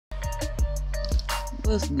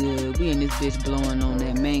What's good? We in this bitch blowing on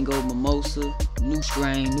that mango mimosa. New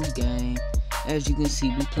strain, new game. As you can see,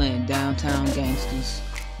 we playing downtown gangsters.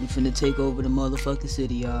 We finna take over the motherfucking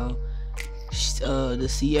city, y'all. The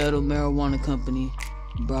Seattle Marijuana Company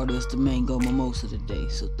brought us the mango mimosa today.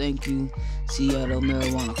 So thank you, Seattle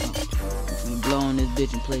Marijuana Company. We finna blow on this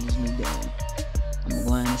bitch and play this new game. I'm gonna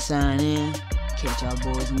go ahead and sign in. Catch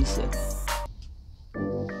y'all boys in a second.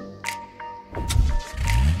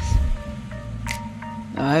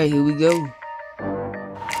 Alright, here we go.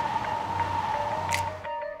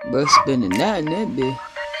 Bro, spending that in that bitch.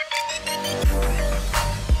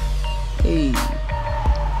 Hey.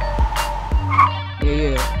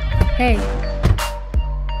 Yeah. Hey.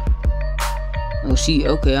 Oh,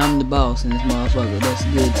 okay, I'm the boss in this motherfucker. That's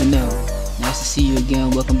good to know. Nice to see you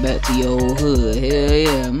again. Welcome back to your old hood. Hell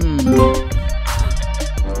yeah.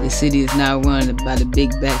 This city is now run by the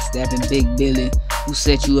big backstabbing Big Billy who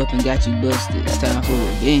set you up and got you busted. It's time for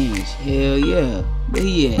revenge. Hell yeah. Where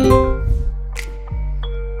he at?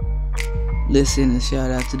 Listen and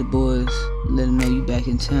shout out to the boys. Let them know you back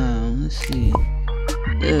in town. Let's see.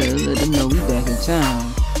 Yeah, let them know we back in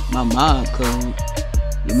town. My mob code.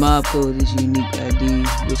 Your mob code is unique ID,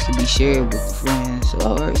 which can be shared with the friends. So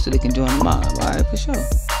alright, so they can join the mob. Alright, for sure.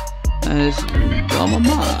 And let's join my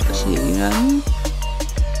mob. Shit, you know what I mean?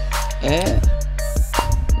 Add.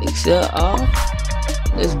 Accept all.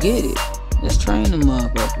 Let's get it. Let's train the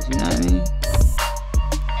motherfuckers, you know what I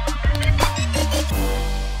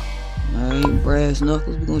mean? Alright, brass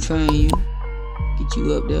knuckles, we gonna train you. Get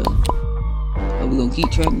you up there. Oh, we gonna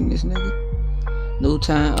keep training this nigga? No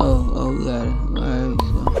time. Oh, we got it. Alright,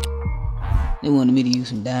 so. They wanted me to use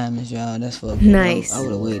some diamonds, y'all. That's fucked up. Nice. I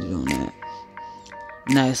would've waited on that.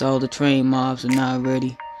 Nice, all the trained mobs are now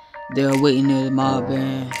ready. They're waiting near the mob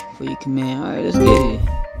band for your command. Alright, let's get it.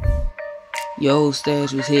 Your old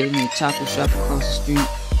stash was hidden in the taco shop across the street.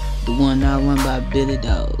 The one now run by Billy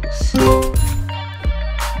Dogs.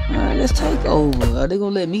 Alright, let's take over. Are they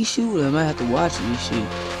gonna let me shoot or I might have to watch this shit?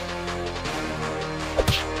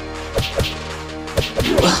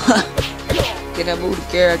 Can I move the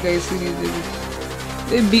car? I can't see these niggas.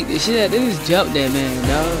 They beat the shit out. They just jumped that man,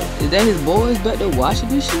 dog. Is that his boys back there watching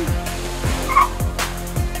this shit?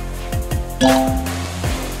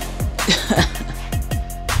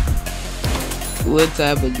 What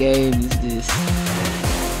type of game is this?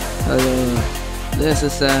 Hold on. Let's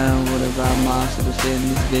assign one of our mobs to defend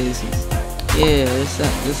this business. Yeah,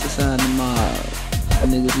 let's assign the mob. The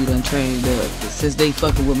niggas we done trained up. Since they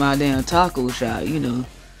fucking with my damn taco shop, you know.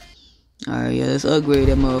 Alright, yeah, let's upgrade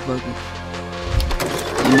that motherfucker.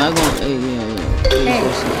 Am I gonna,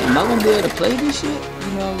 am I gonna be able to play this shit?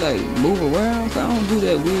 You know, like move around? Cause I don't do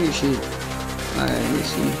that weird shit. Alright, let's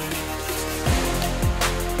see.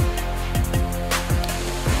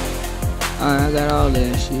 Alright, I got all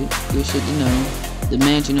that shit. Good shit to know. The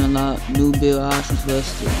mansion unlocked. New build options for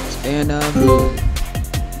us to expand our hood.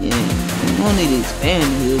 Yeah, we don't need to expand the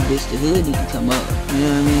hood, bitch. The hood need to come up. You know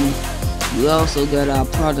what I mean? We also got our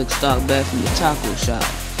product stock back from the taco shop.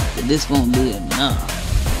 But this won't be enough.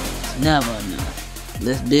 It's never enough.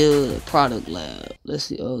 Let's build a product lab. Let's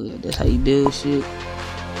see. Oh yeah, that's how you build shit.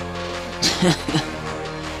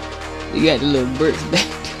 You got the little bricks back.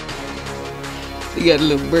 You got the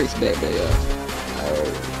little bricks back there, y'all.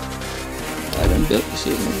 Alright. I done built the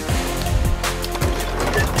shit, man.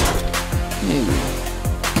 Maybe.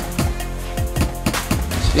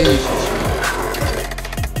 Let's finish this shit.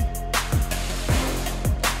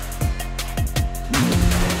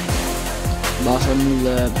 Boss, our new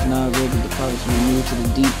lab is now ready. The products will move to the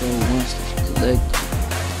depot once it's collected.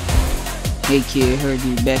 Hey kid, heard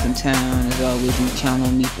you back in town. As always, you can count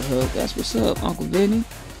on me for help. That's what's up, Uncle Vinny.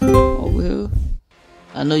 Over here.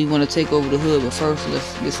 I know you want to take over the hood, but first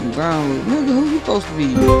let's get some ground rules. Nigga, who you supposed to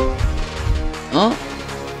be? Huh?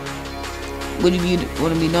 What do you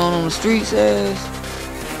want to be known on the streets as?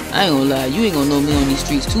 I ain't gonna lie, you ain't gonna know me on these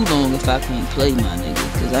streets too long if I can't play, my nigga.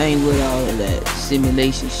 Cause I ain't with all of that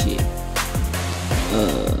simulation shit.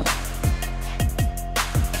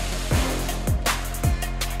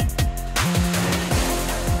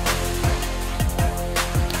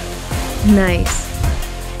 Nice.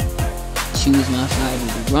 Choose my fight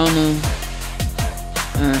as a runner.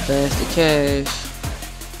 Earn faster cash.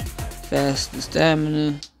 Faster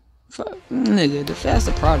stamina. Nigga, the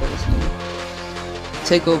faster products, nigga.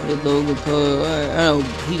 Take over the Logan pub. Alright, oh,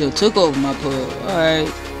 he done took over my pub. Alright.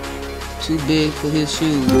 Too big for his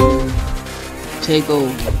shoes, man. Take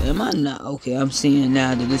over. Am I not? Okay, I'm seeing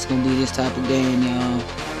now that it's gonna be this type of game, y'all.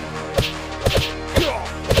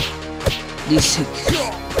 These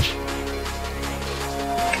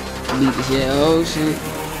beat the shit. Oh shit.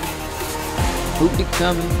 Hoopty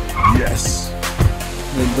coming. Yes.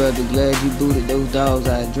 Hey brother, glad you booted those dogs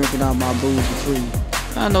out drinking all my booze for free.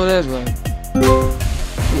 I know that's right.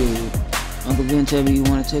 Yeah. Uncle Ben tell me you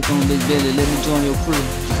want to take on Big Billy, let me join your crew.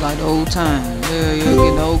 Just like the old time. Yeah,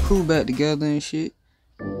 getting the whole crew back together and shit.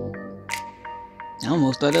 I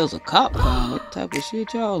almost thought that was a cop car. What type of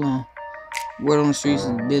shit y'all on? Word on the streets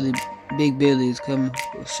is Big Billy is coming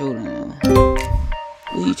for a showdown.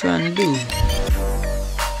 What you trying to do?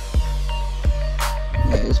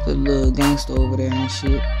 Yeah, let's put a little gangster over there and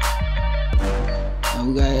shit. Now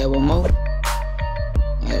we gotta have one more.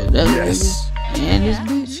 Got another nigga and this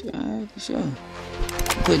bitch. Alright, for sure.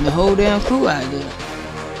 Putting the whole damn crew out there.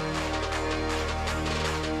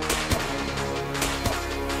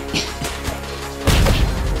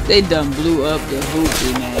 They done blew up the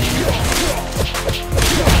hoopty, man.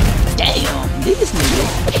 Damn, these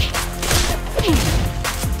niggas.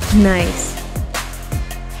 Nice.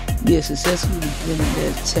 Yeah, successfully getting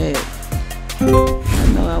that tag. I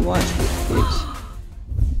know I watched it, bitch.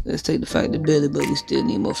 Let's take the fight to Billy, but we still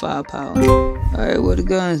need more firepower. Alright, where the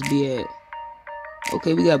guns be at?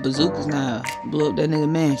 Okay, we got bazookas now. Blow up that nigga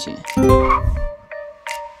mansion.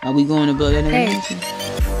 Are we going to blow that nigga mansion?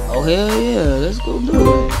 Oh, hell yeah. Let's go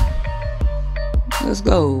do it. Let's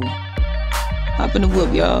go. Hop in the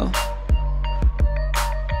whip, y'all.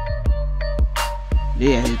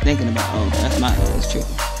 Yeah, he's thinking about, oh, that's my ass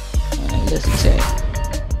tripping. Alright, let's attack.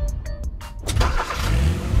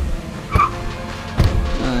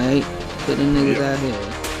 Alright, put them niggas out here.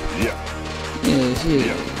 Yeah, shit.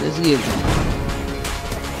 Let's get them.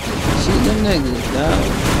 Shoot them niggas, dog.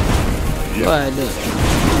 Go out there.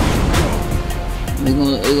 They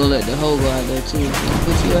gonna let the hoe go out there too.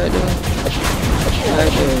 Put you right there.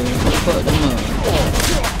 Right there. Fuck them up.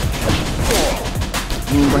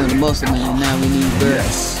 We gonna bring the muscle man. Now we need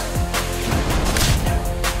birds.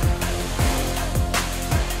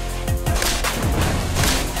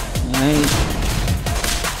 Alright.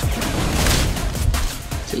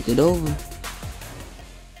 Take it over.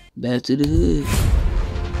 Back to the hood.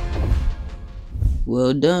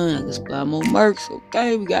 Well done. I can supply more mercs.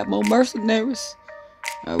 Okay, we got more mercenaries.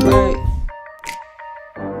 Alright.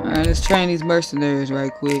 Alright, let's train these mercenaries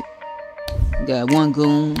right quick. We got one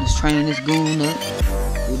goon. Let's train this goon up.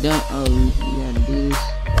 We done. Oh, we gotta do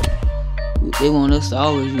this. They want us to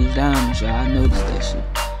always use diamonds, y'all. I noticed that shit.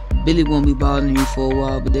 Billy won't be bothering you for a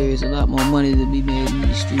while, but there is a lot more money to be made in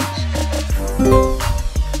these streets.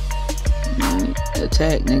 Right.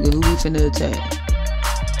 Attack, nigga. Who we finna attack?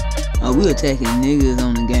 Oh, we attacking niggas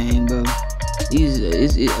on the game, bro.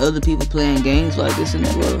 Is other people playing games like this in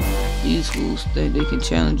the world? These fools think they can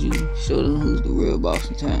challenge you, show them who's the real boss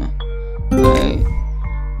in town. Alright,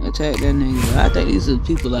 attack that nigga. I think these are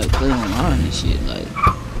people like play online and shit. Like,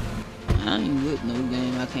 I ain't with no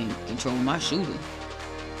game. I can't control my shooter.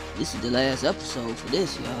 This is the last episode for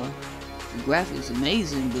this, y'all. The graphics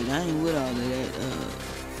amazing, but I ain't with all of that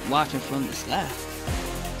watching from the sky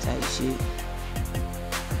type shit.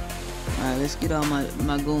 Alright, let's get all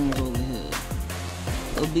my goons over here.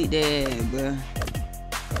 Go beat their ass, bruh.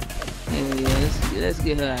 Hell yeah, let's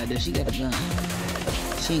get her out there. She got a gun.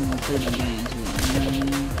 She ain't gonna play the games with me.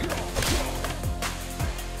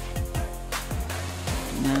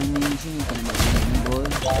 You know what I mean? She ain't playing no games, boy.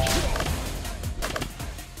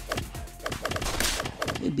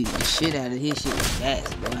 They beat the shit out of his shit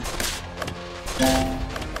fast, boy.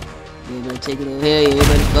 Everybody take it over here.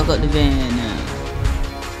 Everybody fuck up the van now.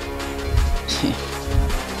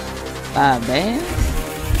 5 bands?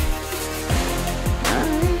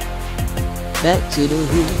 Alright. Back to the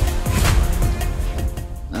hood.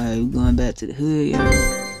 Alright, we're going back to the hood, y'all.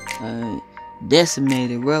 Alright.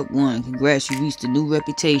 Decimated, Rep 1. Congrats, you reached a new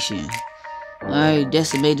reputation. Alright,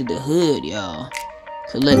 decimated the hood, y'all.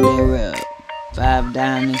 Collect that rep. 5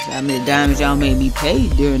 diamonds. How many diamonds y'all made me pay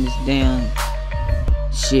during this damn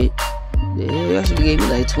shit? Y'all should've gave me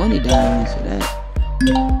like 20 diamonds for that.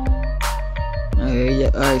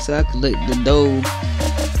 Alright, so I collect the dough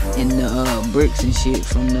and the bricks and shit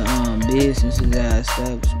from the businesses that I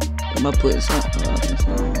established. Am I putting something up in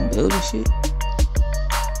some building shit?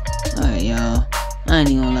 Alright, y'all. I ain't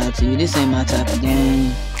even gonna lie to you. This ain't my type of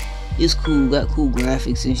game. It's cool, got cool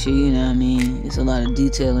graphics and shit, you know what I mean? It's a lot of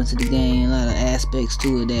detail into the game, a lot of aspects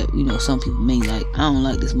to it that, you know, some people may like. I don't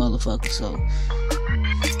like this motherfucker, so,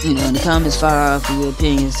 you know, in the comments, fire off your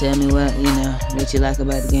opinions. Tell me what, you know, what you like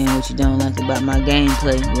about the game, what you don't like about my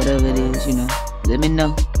gameplay, whatever it is, you know. Let me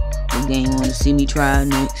know what game you want to see me try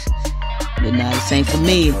next. But now, this ain't for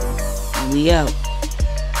me. And we out.